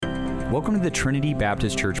Welcome to the Trinity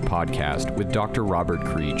Baptist Church podcast with Dr. Robert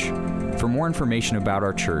Creech. For more information about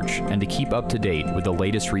our church and to keep up to date with the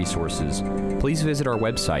latest resources, please visit our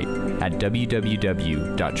website at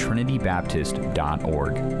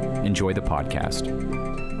www.trinitybaptist.org. Enjoy the podcast.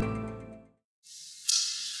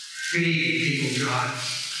 Good evening, people of God.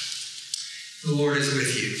 The Lord is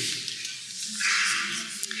with you.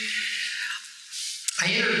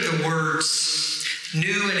 I entered the words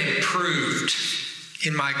new and improved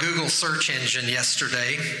in my Google search engine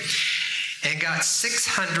yesterday and got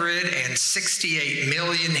 668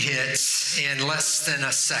 million hits in less than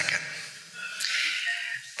a second.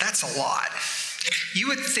 That's a lot. You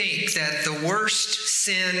would think that the worst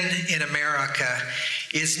sin in America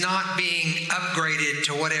is not being upgraded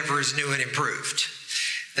to whatever is new and improved.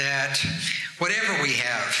 That whatever we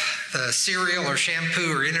have, the cereal or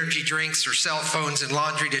shampoo or energy drinks or cell phones and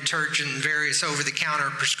laundry detergent and various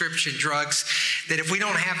over-the-counter prescription drugs, that if we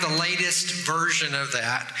don't have the latest version of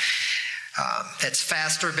that, that's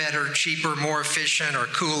faster, better, cheaper, more efficient, or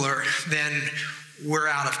cooler, then we're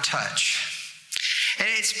out of touch. And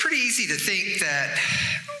it's pretty easy to think that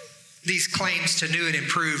these claims to new and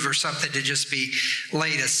improved are something to just be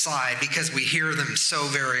laid aside because we hear them so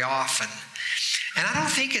very often. And I don't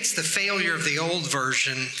think it's the failure of the old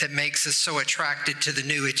version that makes us so attracted to the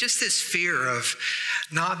new. It's just this fear of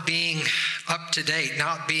not being up to date,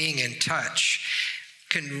 not being in touch.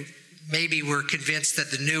 Maybe we're convinced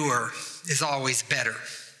that the newer is always better.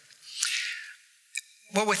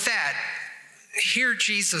 Well, with that, hear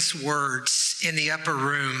Jesus' words in the upper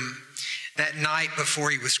room that night before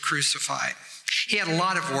he was crucified. He had a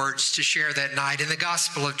lot of words to share that night. In the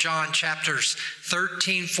Gospel of John, chapters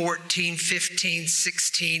 13, 14, 15,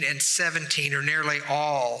 16, and 17 are nearly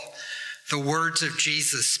all the words of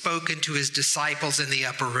Jesus spoken to his disciples in the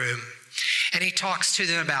upper room. And he talks to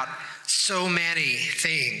them about so many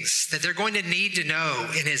things that they're going to need to know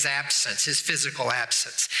in his absence, his physical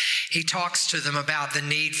absence. He talks to them about the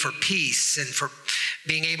need for peace and for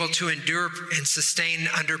being able to endure and sustain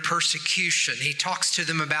under persecution. He talks to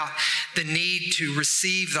them about the need to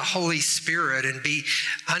receive the Holy Spirit and be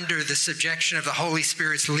under the subjection of the Holy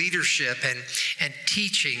Spirit's leadership and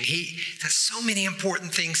teaching. He has so many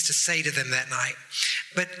important things to say to them that night.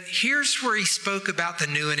 But here's where he spoke about the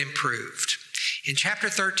new and improved. In chapter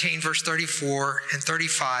 13, verse 34 and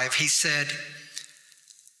 35, he said,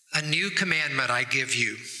 "A new commandment I give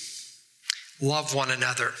you, love one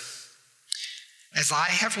another. As I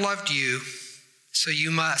have loved you, so you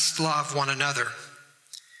must love one another.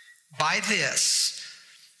 By this,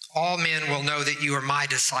 all men will know that you are my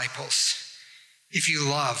disciples, if you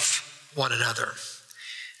love one another."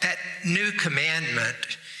 That new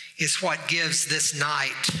commandment is what gives this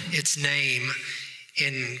night its name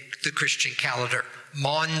in the Christian calendar,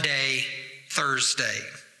 Maundy Thursday.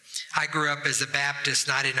 I grew up as a Baptist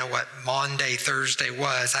and I didn't know what Maundy Thursday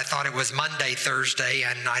was. I thought it was Monday Thursday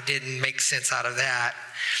and I didn't make sense out of that.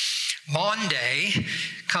 Maundy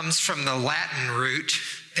comes from the Latin root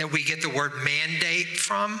that we get the word mandate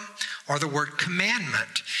from, or the word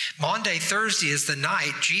commandment. Maundy Thursday is the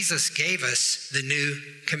night Jesus gave us the new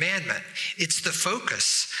commandment. It's the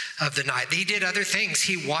focus of the night. He did other things.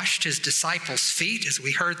 He washed his disciples' feet, as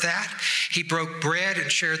we heard that. He broke bread and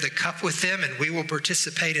shared the cup with them, and we will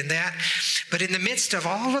participate in that. But in the midst of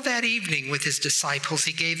all of that evening with his disciples,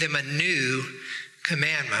 he gave them a new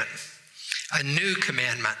commandment. A new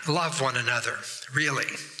commandment. Love one another.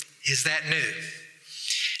 Really, is that new?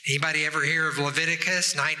 Anybody ever hear of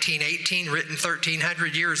Leviticus 19:18, written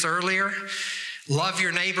 1,300 years earlier? Love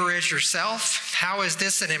your neighbor as yourself. How is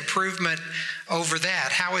this an improvement over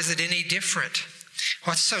that? How is it any different?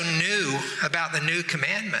 What's so new about the new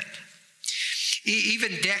commandment?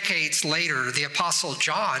 Even decades later, the Apostle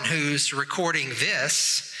John, who's recording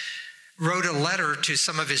this, wrote a letter to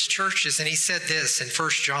some of his churches, and he said this in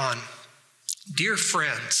 1 John, "Dear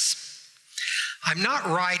friends, I'm not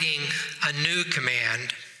writing a new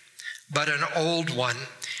command, but an old one,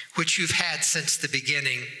 which you've had since the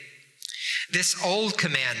beginning. This old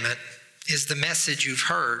commandment is the message you've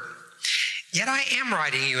heard. Yet I am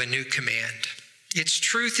writing you a new command. Its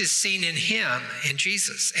truth is seen in him, in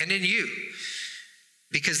Jesus, and in you,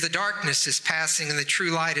 because the darkness is passing and the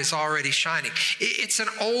true light is already shining." It's an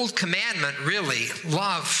old commandment, really,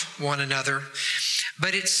 love one another,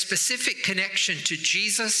 but its specific connection to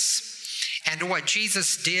Jesus and to what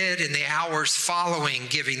Jesus did in the hours following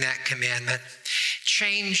giving that commandment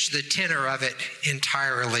changed the tenor of it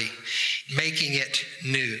entirely, making it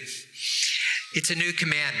new. It's a new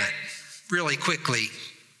commandment, really quickly,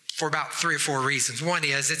 for about 3 or 4 reasons. One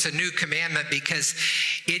is it's a new commandment because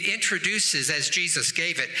It introduces, as Jesus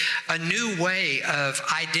gave it, a new way of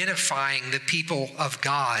identifying the people of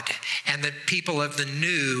God and the people of the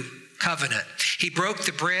new covenant. He broke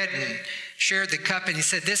the bread and shared the cup, and he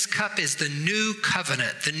said, this cup is the new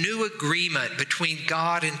covenant, the new agreement between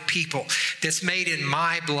God and people that's made in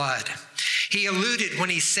my blood. He alluded, when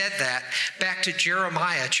he said that, back to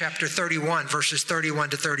Jeremiah chapter 31, verses 31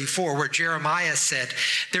 to 34, where Jeremiah said,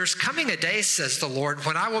 there's coming a day, says the Lord,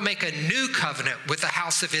 when I will make a new covenant with the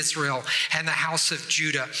house of Israel and the house of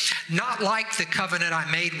Judah, not like the covenant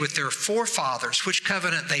I made with their forefathers, which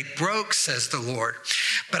covenant they broke, says the Lord.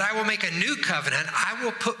 But I will make a new covenant. I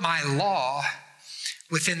will put my law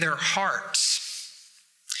within their hearts.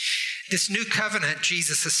 This new covenant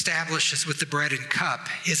Jesus establishes with the bread and cup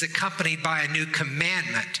is accompanied by a new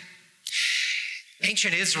commandment.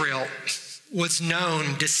 Ancient Israel was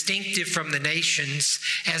known, distinctive from the nations,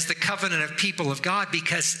 as the covenant of people of God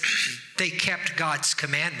because they kept God's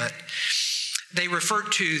commandment. They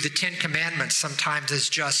referred to the 10 Commandments sometimes as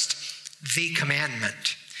just the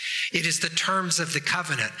commandment. It is the terms of the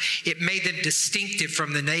covenant. It made them distinctive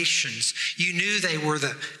from the nations. You knew they were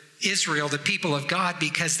Israel, the people of God,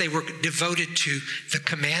 because they were devoted to the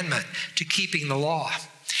commandment, to keeping the law.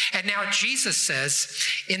 And now Jesus says,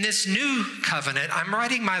 in this new covenant, I'm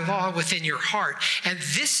writing my law within your heart. And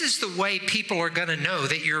this is the way people are going to know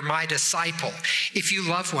that you're my disciple, if you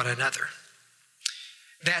love one another.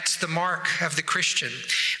 That's the mark of the Christian.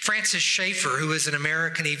 Francis Schaeffer, who is an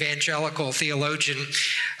American evangelical theologian,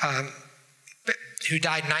 who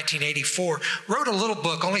died in 1984, wrote a little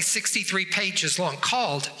book, only 63 pages long,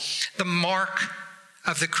 called The Mark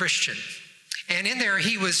of the Christian. And in there,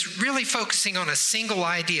 he was really focusing on a single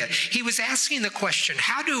idea. He was asking the question,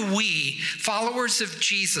 how do we, followers of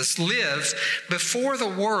Jesus, live before the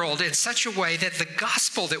world in such a way that the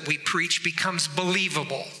gospel that we preach becomes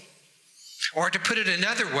believable? Or to put it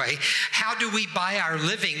another way, how do we, by our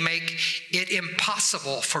living, make it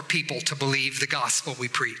impossible for people to believe the gospel we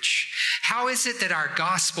preach? How is it that our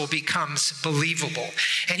gospel becomes believable?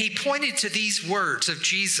 And he pointed to these words of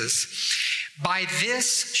Jesus. By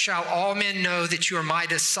this shall all men know that you are my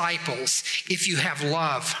disciples, if you have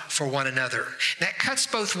love for one another. That cuts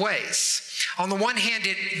both ways. On the one hand,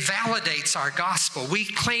 it validates our gospel. We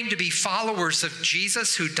claim to be followers of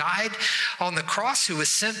Jesus, who died on the cross, who was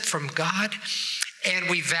sent from God, and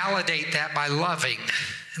we validate that by loving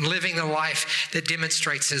and living a life that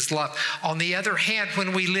demonstrates his love. On the other hand,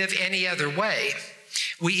 when we live any other way,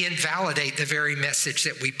 we invalidate the very message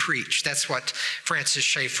that we preach. That's what Francis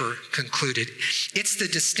Schaeffer concluded. It's the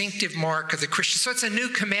distinctive mark of the Christian. So it's a new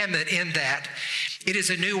commandment in that it is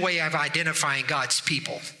a new way of identifying God's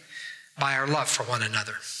people by our love for one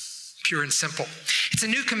another. Pure and simple. It's a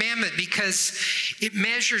new commandment because it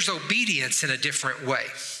measures obedience in a different way.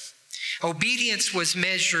 Obedience was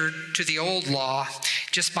measured to the old law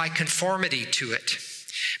just by conformity to it.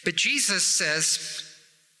 But Jesus says,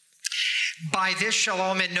 by this shall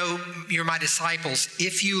all men know you're my disciples,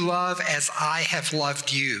 if you love as I have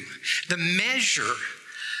loved you. The measure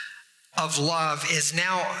of love is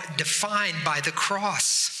now defined by the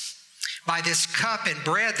cross, by this cup and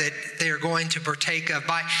bread that they are going to partake of,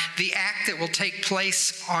 by the act that will take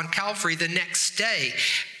place on Calvary the next day.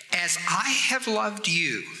 As I have loved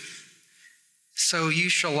you, so you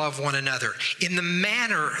shall love one another. In the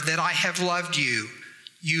manner that I have loved you,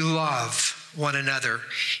 you love one another.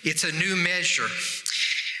 It's a new measure.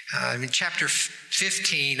 In chapter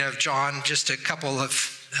 15 of John, just a couple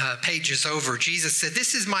of pages over, Jesus said,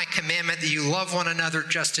 this is my commandment, that you love one another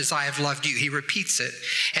just as I have loved you. He repeats it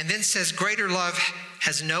and then says, greater love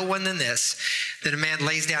has no one than this, that a man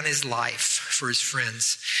lays down his life for his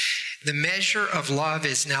friends. The measure of love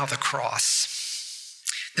is now the cross.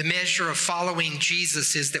 The measure of following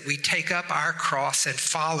Jesus is that we take up our cross and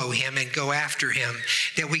follow him and go after him,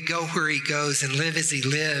 that we go where he goes and live as he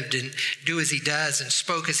lived and do as he does and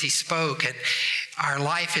spoke as he spoke. And our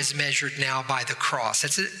life is measured now by the cross.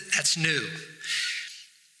 That's new.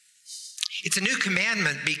 It's a new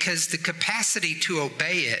commandment because the capacity to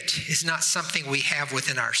obey it is not something we have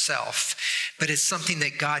within ourselves, but it's something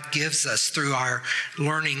that God gives us through our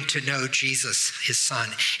learning to know Jesus, his son.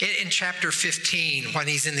 In chapter 15, when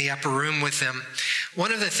he's in the upper room with them,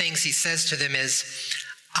 one of the things he says to them is,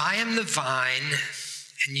 I am the vine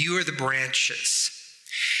and you are the branches.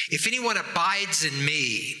 If anyone abides in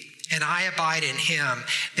me and I abide in him,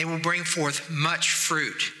 they will bring forth much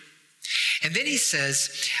fruit. And then he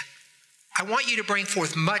says, I want you to bring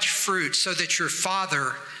forth much fruit so that your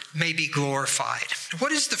Father may be glorified.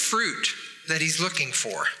 What is the fruit that he's looking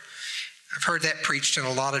for? I've heard that preached in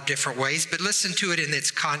a lot of different ways, but listen to it in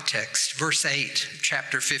its context. Verse 8,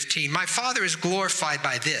 chapter 15. My Father is glorified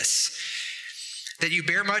by this, that you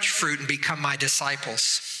bear much fruit and become my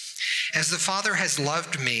disciples. As the Father has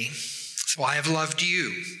loved me, so I have loved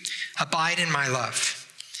you. Abide in my love.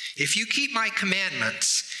 If you keep my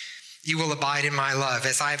commandments, you will abide in my love,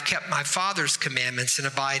 as I have kept my Father's commandments and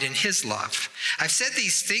abide in his love. I've said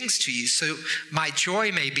these things to you so my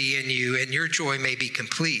joy may be in you and your joy may be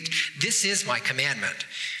complete. This is my commandment,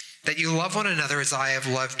 that you love one another as I have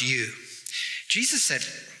loved you. Jesus said,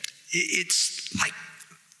 it's like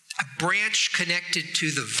a branch connected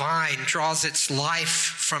to the vine draws its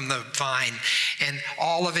life from the vine and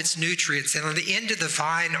all of its nutrients. And on the end of the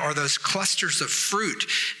vine are those clusters of fruit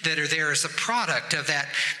that are there as a product of that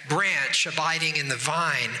branch abiding in the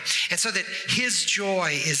vine. And so that his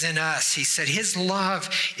joy is in us. He said his love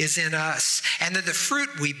is in us. And that the fruit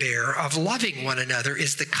we bear of loving one another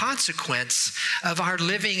is the consequence of our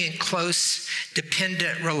living in close,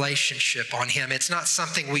 dependent relationship on him. It's not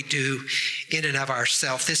something we do in and of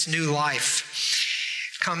ourselves. This new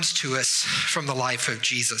life comes to us from the life of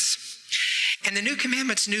Jesus. And the new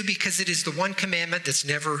commandment's new because it is the one commandment that's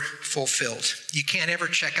never fulfilled. You can't ever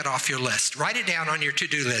check it off your list. Write it down on your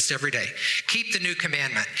to-do list every day. Keep the new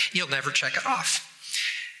commandment. You'll never check it off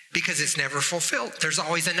because it's never fulfilled. There's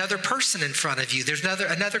always another person in front of you. There's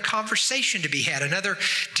another conversation to be had, another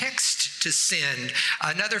text to send,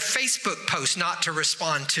 another Facebook post not to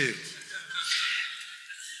respond to.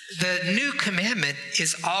 The new commandment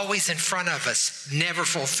is always in front of us, never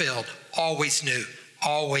fulfilled, always new,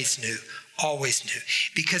 always new, always new,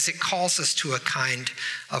 because it calls us to a kind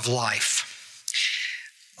of life.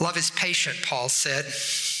 Love is patient, Paul said.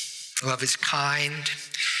 Love is kind.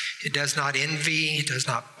 It does not envy. It does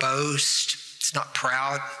not boast. It's not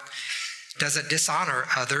proud. It doesn't dishonor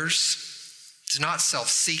others. It's not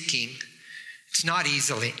self-seeking. It's not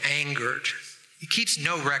easily angered. It keeps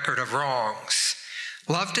no record of wrongs.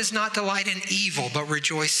 Love does not delight in evil, but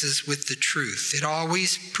rejoices with the truth. It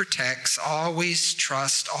always protects, always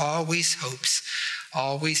trusts, always hopes,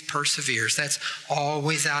 always perseveres. That's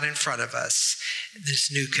always out in front of us,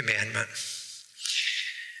 this new commandment.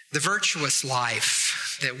 The virtuous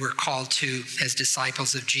life that we're called to as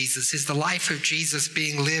disciples of Jesus is the life of Jesus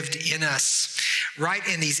being lived in us, right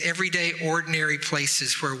in these everyday, ordinary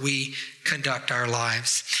places where we conduct our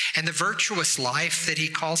lives. And the virtuous life that he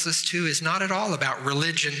calls us to is not at all about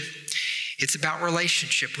religion. It's about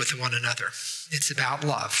relationship with one another. It's about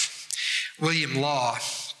love. William Law,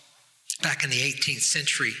 back in the 18th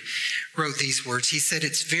century, wrote these words. He said,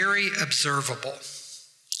 it's very observable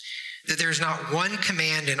that there's not one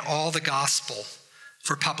command in all the gospel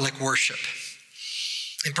for public worship.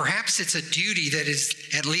 And perhaps it's a duty that is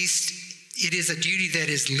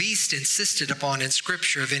least insisted upon in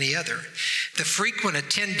Scripture of any other. The frequent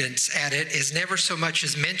attendance at it is never so much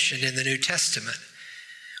as mentioned in the New Testament.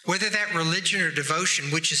 Whether that religion or devotion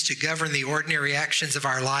which is to govern the ordinary actions of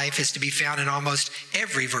our life is to be found in almost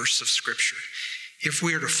every verse of Scripture. If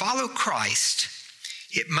we are to follow Christ,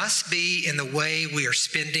 it must be in the way we are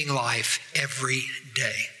spending life every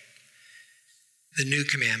day. The new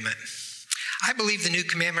commandment. I believe the new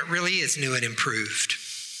commandment really is new and improved.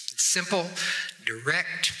 It's simple,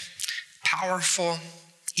 direct, powerful,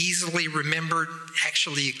 easily remembered.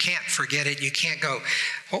 Actually, you can't forget it. You can't go,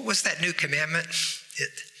 what was that new commandment?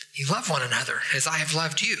 You love one another as I have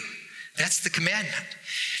loved you. That's the commandment.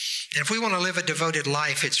 And if we want to live a devoted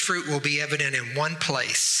life, its fruit will be evident in one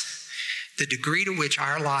place: the degree to which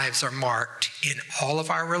our lives are marked in all of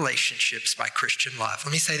our relationships by Christian love.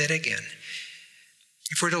 Let me say that again.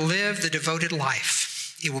 If we're to live the devoted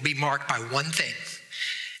life, it will be marked by one thing,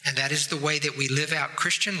 and that is the way that we live out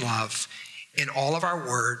Christian love in all of our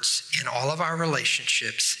words, in all of our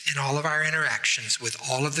relationships, in all of our interactions with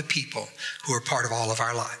all of the people who are part of all of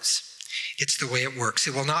our lives. It's the way it works.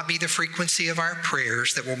 It will not be the frequency of our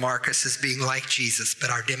prayers that will mark us as being like Jesus, but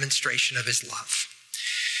our demonstration of his love.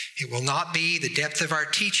 It will not be the depth of our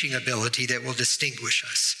teaching ability that will distinguish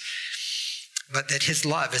us, but that his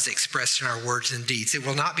love is expressed in our words and deeds. It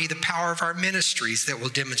will not be the power of our ministries that will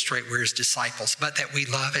demonstrate we're his disciples, but that we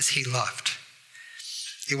love as he loved.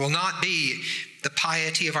 It will not be the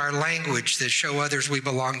piety of our language that show others we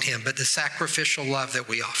belong to him, but the sacrificial love that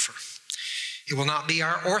we offer. It will not be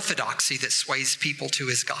our orthodoxy that sways people to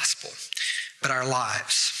his gospel, but our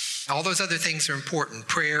lives. All those other things are important,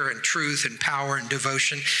 prayer and truth and power and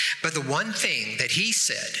devotion. But the one thing that he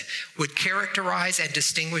said would characterize and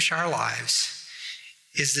distinguish our lives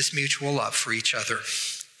is this mutual love for each other,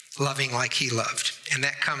 loving like he loved. And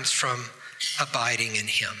that comes from abiding in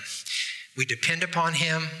him. We depend upon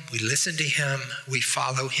him, we listen to him, we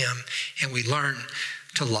follow him, and we learn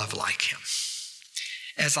to love like him.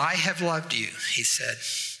 As I have loved you, he said.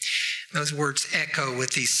 Those words echo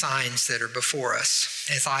with these signs that are before us.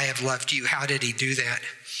 As I have loved you. How did he do that?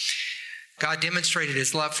 God demonstrated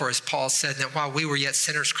his love for us. Paul said that while we were yet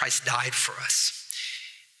sinners, Christ died for us.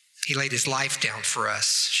 He laid his life down for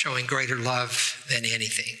us, showing greater love than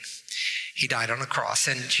anything. He died on a cross.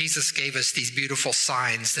 And Jesus gave us these beautiful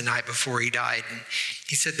signs the night before he died. And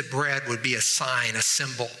he said the bread would be a sign, a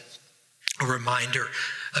symbol, a reminder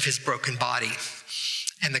of his broken body.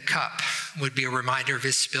 And the cup would be a reminder of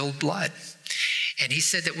his spilled blood. And he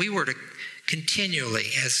said that we were to continually,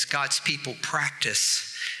 as God's people,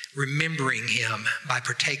 practice remembering him by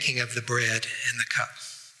partaking of the bread and the cup.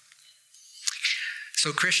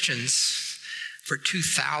 So Christians, for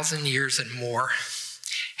 2,000 years and more,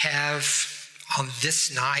 have on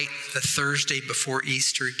this night, the Thursday before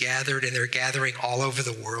Easter, gathered, and they're gathering all over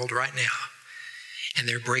the world right now. And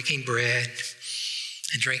they're breaking bread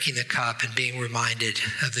and drinking the cup and being reminded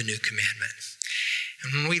of the new commandment.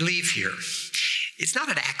 And when we leave here, it's not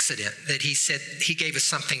an accident that he said he gave us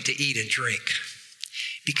something to eat and drink,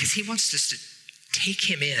 because he wants us to take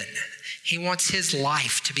him in. He wants his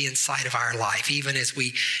life to be inside of our life. Even as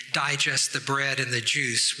we digest the bread and the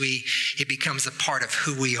juice, it becomes a part of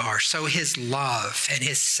who we are. So his love and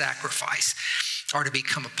his sacrifice are to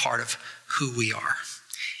become a part of who we are.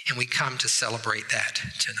 And we come to celebrate that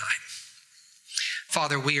tonight.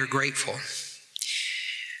 Father, we are grateful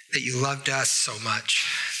that you loved us so much,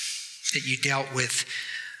 that you dealt with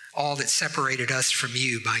all that separated us from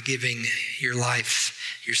you by giving your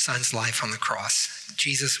life, your son's life on the cross.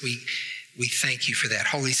 Jesus, we thank you for that.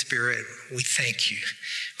 Holy Spirit, we thank you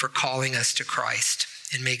for calling us to Christ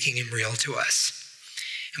and making him real to us.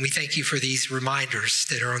 And we thank you for these reminders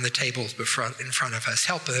that are on the tables in front of us.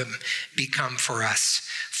 Help them become for us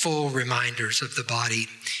full reminders of the body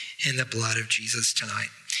and the blood of Jesus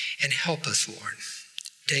tonight. And help us, Lord,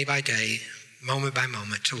 day by day, moment by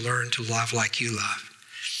moment, to learn to love like you love.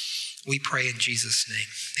 We pray in Jesus' name.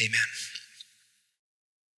 Amen.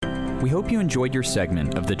 We hope you enjoyed your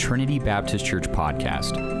segment of the Trinity Baptist Church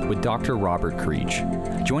podcast with Dr. Robert Creech.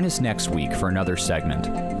 Join us next week for another segment.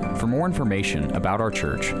 For more information about our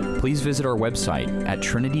church, please visit our website at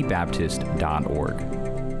trinitybaptist.org.